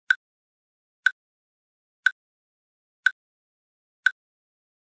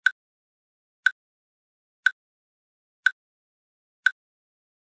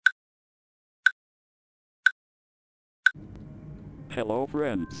Hello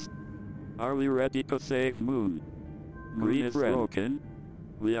friends. Are we ready to save Moon? Moon is broken.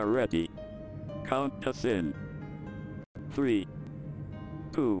 We are ready. Count us in. 3,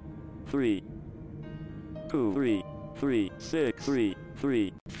 2, 3, 2, 3, 3, 6, 3,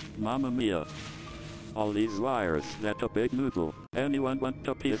 3. Mamma mia. All these wires, that a big noodle. Anyone want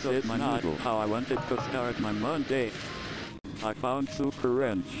a piece of my noodle? How I wanted to start my Monday. I found super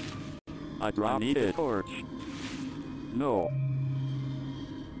wrench. I need a torch. No.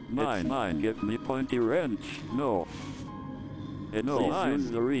 Mine. Give me pointy wrench. No. It's mine. Use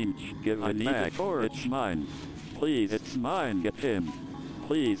the wrench. Give it back. It's mine. Please, it's mine. Get him.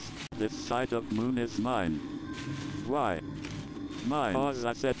 Please, this side of Moon is mine. Why? Mine. 'Cause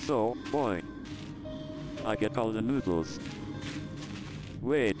I said so, boy. I get all the noodles.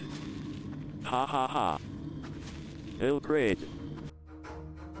 Wait. Ha ha ha. Great.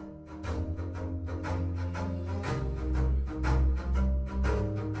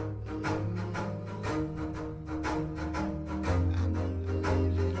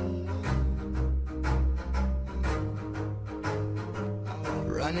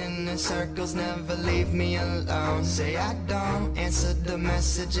 Running in circles, never leave me alone. Say I don't answer the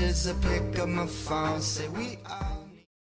messages or pick up my phone. Say we are